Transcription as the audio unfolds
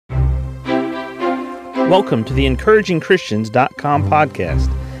Welcome to the EncouragingChristians.com podcast.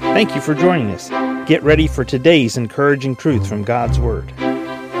 Thank you for joining us. Get ready for today's encouraging truth from God's Word.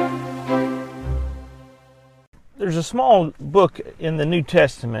 There's a small book in the New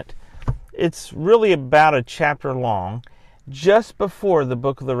Testament. It's really about a chapter long, just before the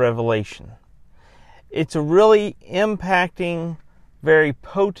book of the Revelation. It's a really impacting, very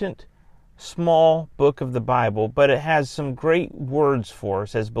potent, small book of the Bible, but it has some great words for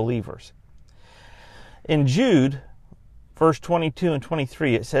us as believers. In Jude, verse 22 and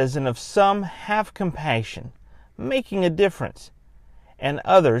 23, it says, "And of some have compassion, making a difference, and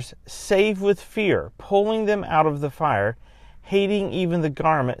others save with fear, pulling them out of the fire, hating even the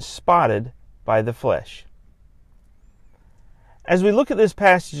garment spotted by the flesh." As we look at this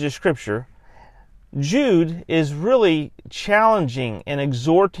passage of Scripture, Jude is really challenging and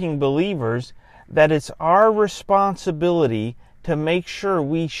exhorting believers that it's our responsibility to make sure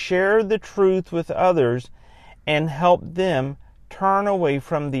we share the truth with others and help them turn away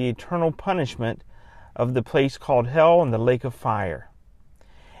from the eternal punishment of the place called hell and the lake of fire.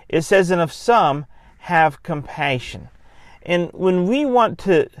 It says, "And of some have compassion." And when we want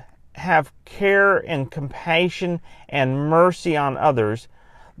to have care and compassion and mercy on others,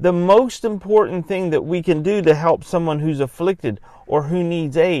 the most important thing that we can do to help someone who's afflicted or who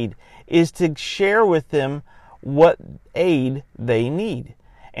needs aid is to share with them what aid they need.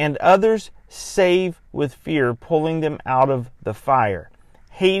 And others save with fear, pulling them out of the fire,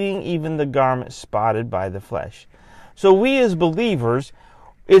 hating even the garment spotted by the flesh. So we as believers,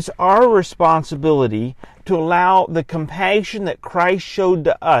 it's our responsibility to allow the compassion that Christ showed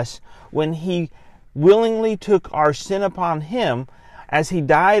to us when He willingly took our sin upon Him as He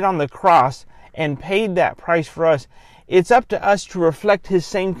died on the cross and paid that price for us. It's up to us to reflect His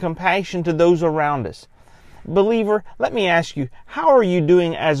same compassion to those around us. Believer, let me ask you, how are you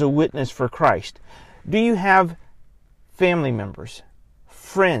doing as a witness for Christ? Do you have family members,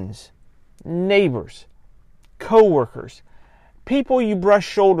 friends, neighbors, co-workers, people you brush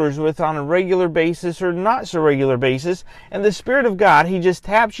shoulders with on a regular basis or not so regular basis, and the Spirit of God, He just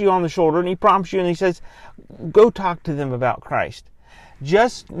taps you on the shoulder and He prompts you and He says, go talk to them about Christ.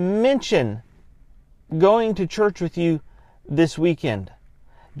 Just mention going to church with you this weekend.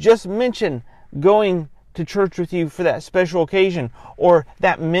 Just mention going to church with you for that special occasion, or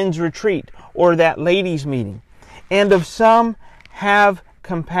that men's retreat, or that ladies' meeting. And of some have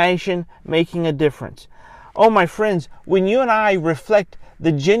compassion, making a difference. Oh, my friends, when you and I reflect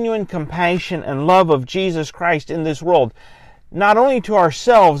the genuine compassion and love of Jesus Christ in this world, not only to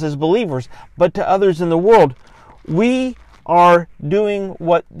ourselves as believers, but to others in the world, we are doing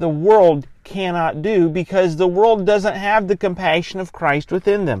what the world cannot do, because the world doesn't have the compassion of Christ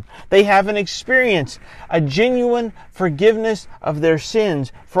within them. They haven't experienced a genuine forgiveness of their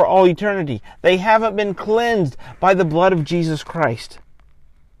sins for all eternity. They haven't been cleansed by the blood of Jesus Christ.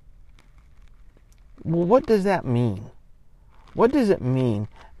 Well, what does that mean? What does it mean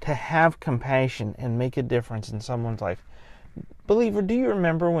to have compassion and make a difference in someone's life? Believer, do you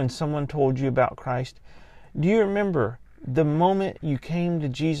remember when someone told you about Christ? Do you remember the moment you came to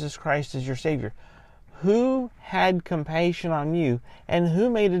Jesus Christ as your Savior? Who had compassion on you and who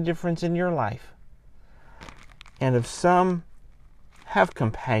made a difference in your life? And if some have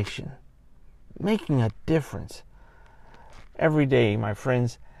compassion, making a difference. Every day, my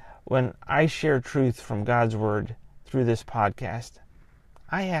friends, when I share truth from God's Word through this podcast,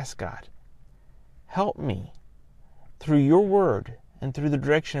 I ask God, help me through your Word and through the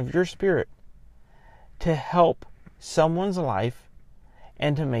direction of your Spirit to help someone's life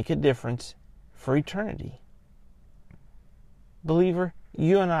and to make a difference for eternity. Believer,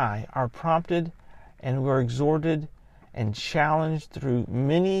 you and I are prompted and we're exhorted and challenged through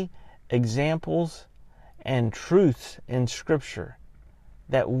many examples and truths in Scripture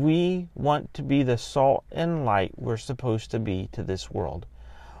that we want to be the salt and light we're supposed to be to this world.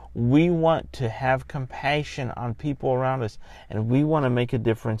 We want to have compassion on people around us, and we want to make a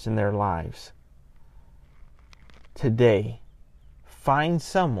difference in their lives. Today, find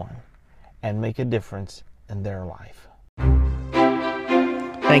someone and make a difference in their life.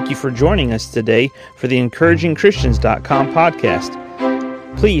 Thank you for joining us today for the EncouragingChristians.com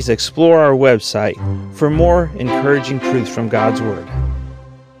podcast. Please explore our website for more encouraging truth from God's Word.